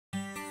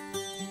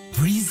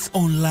Breeze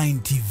Online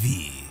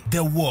TV,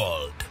 the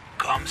world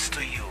comes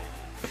to you.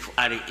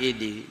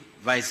 Iliyotufikia,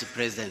 Vice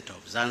President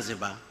of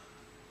Zanzibar,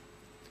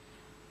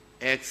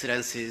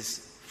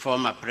 Excellencies,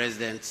 former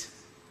President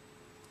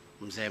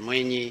Mzee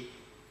Mwinyi,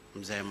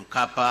 Mzee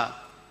Mkapa,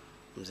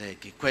 Mzee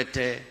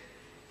Kikwete,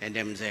 and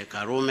Mzee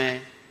Karume,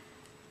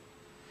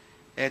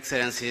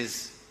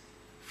 Excellencies,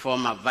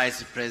 former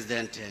Vice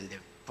President and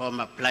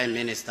former Prime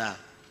Minister,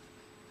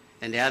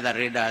 and the other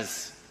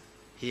leaders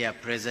here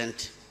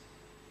present,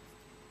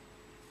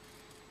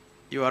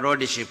 Your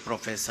Lordship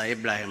Professor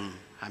Ibrahim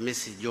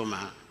Hamisi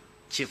Juma,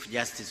 Chief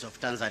Justice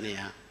of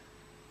Tanzania,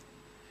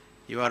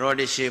 Your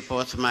Lordship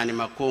Othman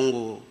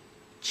Makungu,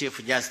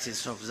 Chief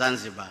Justice of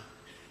Zanzibar,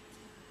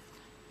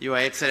 Your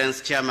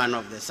Excellency Chairman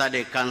of the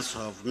SADEC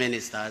Council of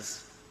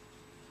Ministers,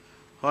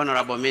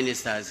 Honorable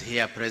Ministers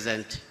here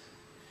present,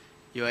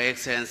 Your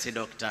Excellency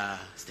Dr.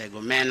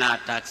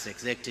 Stegomena, Tax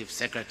Executive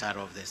Secretary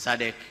of the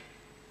SADEC,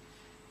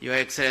 Your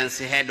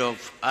Excellency Head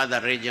of other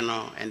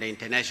regional and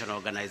international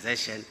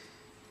organizations,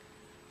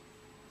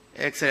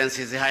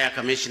 Excellencies, Higher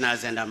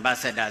Commissioners and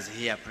Ambassadors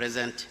here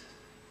present,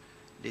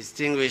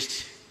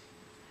 distinguished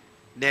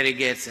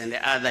delegates and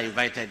other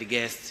invited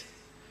guests,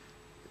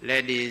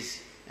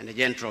 ladies and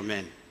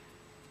gentlemen.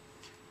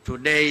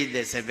 Today, the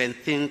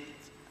 17th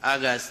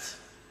August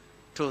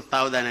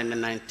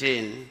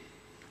 2019,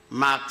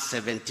 marks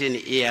 17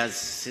 years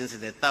since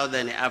the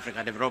Southern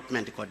Africa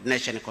Development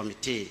Coordination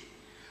Committee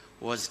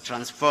was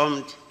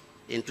transformed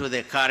into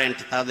the current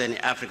Southern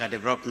Africa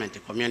Development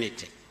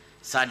Community,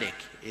 SADEC,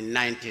 in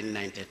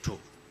 1992.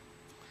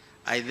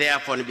 I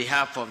therefore, on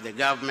behalf of the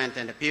government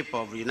and the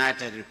people of the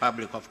United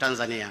Republic of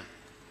Tanzania,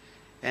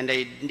 and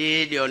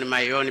indeed on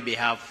my own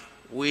behalf,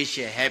 wish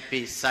a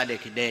happy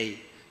SADEC Day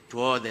to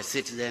all the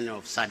citizens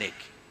of SADEC.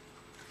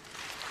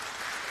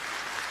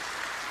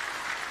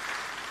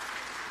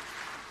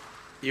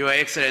 Your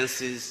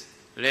Excellencies,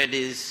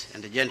 ladies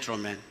and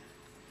gentlemen,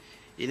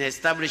 in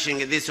establishing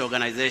these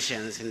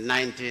organizations in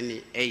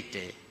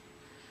 1980,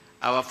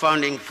 our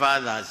founding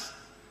fathers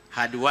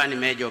had one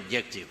major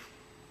objective,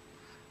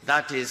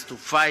 that is to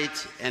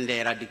fight and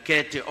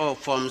eradicate all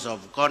forms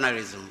of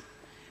colonialism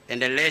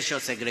and racial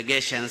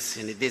segregations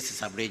in this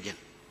sub-region.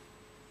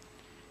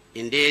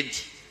 Indeed,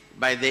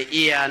 by the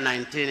year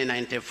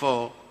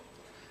 1994,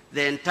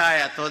 the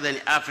entire Southern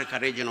Africa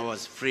region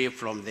was free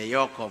from the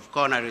yoke of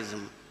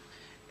colonialism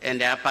and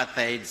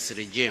apartheid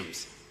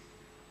regimes.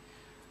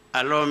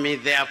 Allow me,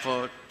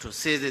 therefore, to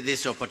seize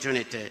this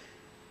opportunity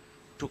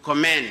to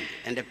commend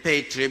and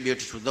pay tribute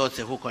to those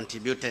who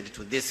contributed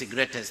to this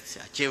greatest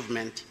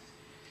achievement,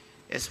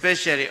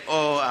 especially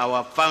all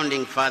our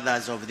founding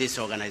fathers of this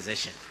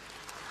organization.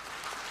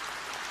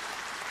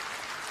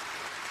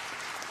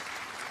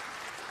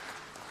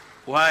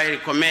 While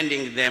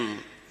commending them,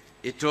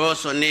 it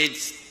also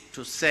needs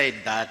to say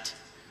that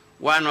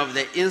one of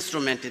the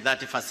instruments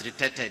that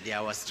facilitated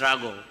our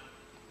struggle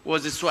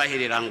was the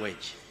Swahili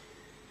language.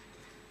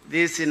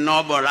 This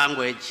noble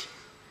language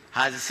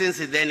has since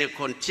then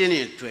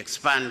continued to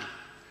expand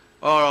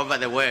all over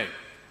the world.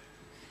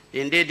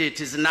 Indeed,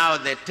 it is now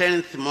the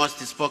 10th most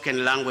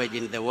spoken language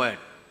in the world,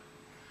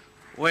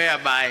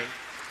 whereby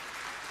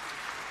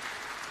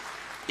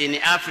in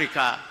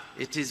Africa,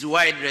 it is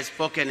widely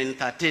spoken in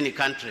 13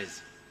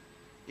 countries,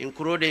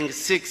 including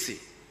 6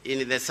 in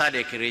the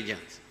SADC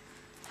regions.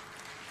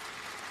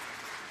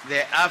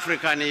 The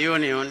African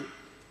Union,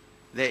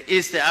 the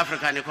East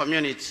African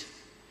Community,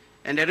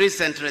 and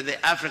recently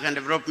the African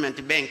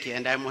Development Bank,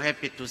 and I'm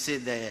happy to see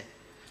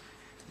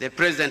the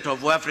President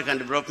of African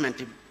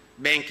Development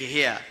Bank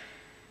here,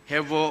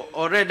 have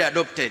already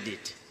adopted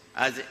it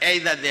as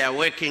either their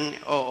working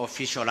or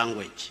official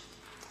language.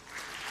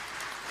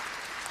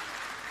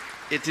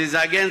 It is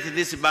against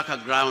this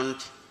background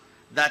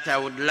that I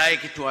would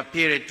like to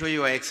appeal to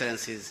Your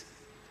Excellencies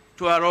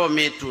to allow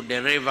me to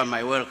deliver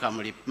my welcome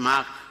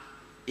remark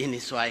in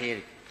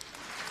Swahili.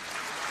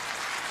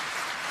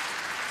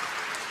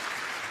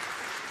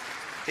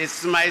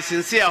 It's my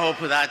sincere hope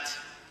that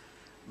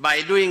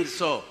by doing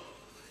so,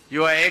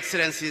 Your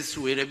Excellencies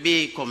will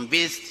be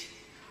convinced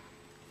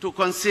to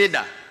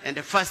consider and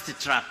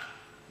fast track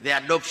the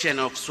adoption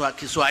of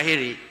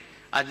Kiswahili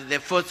as the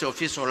fourth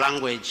official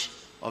language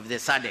of the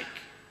SADC.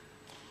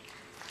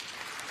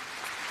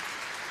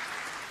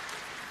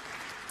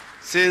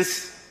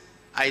 Since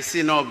I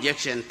see no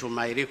objection to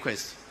my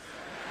request,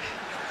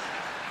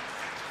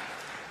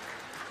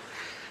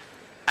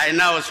 I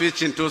now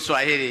switch into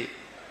Swahili.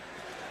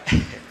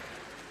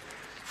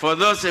 For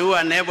those who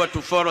are unable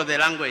to follow the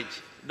language,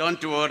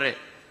 don't worry.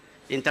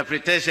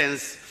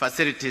 Interpretations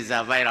facilities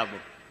are available.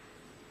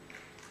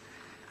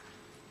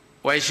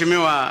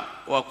 Waheshimiwa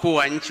wakuu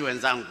wa nchi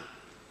wenzangu,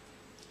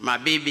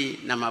 mabibi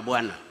na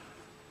mabwana,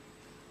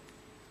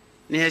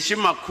 ni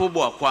heshima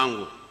kubwa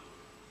kwangu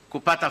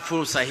kupata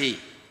fursa hii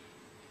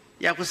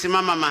ya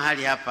kusimama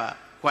mahali hapa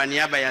kwa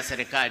niaba ya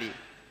serikali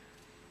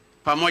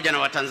pamoja na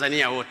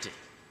Watanzania wote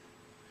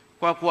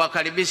kwa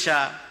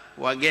kuwakaribisha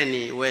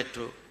wageni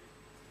wetu,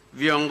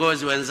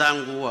 viongozi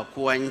wenzangu,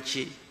 wakuu wa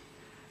nchi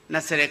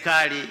na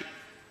serikali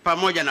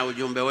pamoja na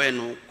ujumbe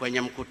wenu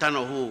kwenye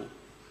mkutano huu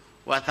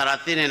wa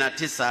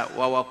 39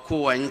 wa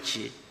wakuu wa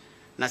nchi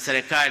na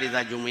serikali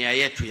za jumuiya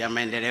yetu ya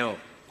maendeleo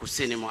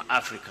kusini mwa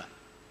Afrika.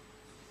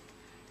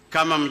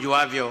 Kama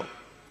mjuavyo,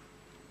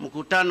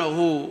 mkutano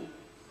huu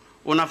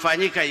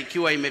unafanyika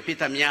ikiwa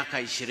imepita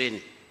miaka 20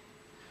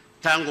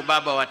 tangu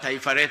baba wa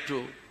taifa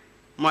letu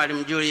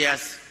Mwalimu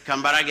Julius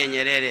Kambarage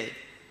Nyerere,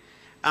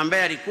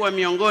 ambaye alikuwa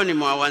miongoni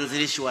mwa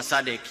waanzilishi wa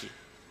SADEC,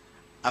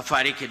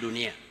 afariki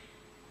dunia.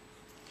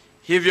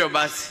 Hivyo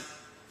basi,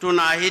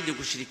 tunaahidi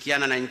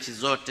kushirikiana na nchi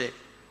zote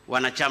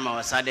wanachama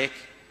wa SADEC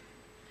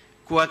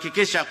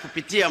kuhakikisha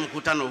kupitia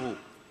mkutano huu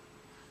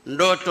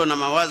ndoto na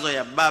mawazo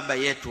ya baba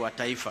yetu wa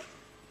taifa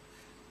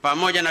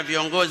pamoja na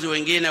viongozi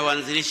wengine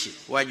waanzilishi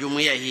wa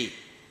jumuiya hii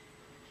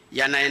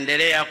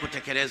yanaendelea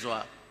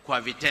kutekelezwa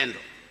kwa vitendo.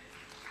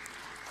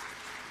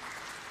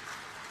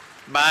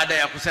 Baada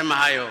ya kusema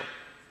hayo,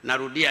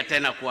 narudia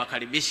tena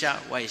kuwakaribisha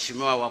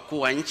waheshimiwa wakuu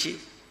wa nchi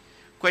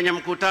kwenye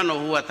mkutano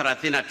huu wa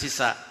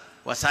 39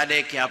 wa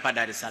SADEC hapa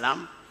Dar es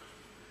Salaam,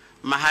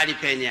 mahali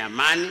penye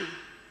amani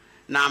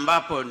na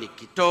ambapo ni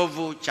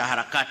kitovu cha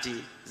harakati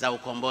za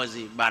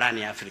ukombozi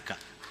barani Afrika.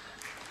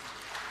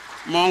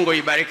 Mungu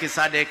ibariki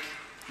SADEC,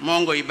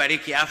 Mungu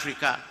ibariki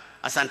Afrika.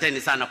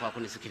 Asanteni sana kwa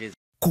kunisikiliza.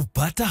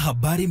 Kupata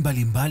habari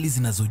mbalimbali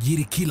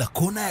zinazojiri kila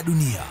kona ya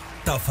dunia,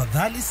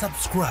 tafadhali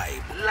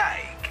subscribe,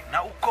 like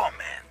na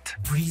ucomment.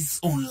 Breeze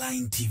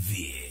Online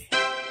TV.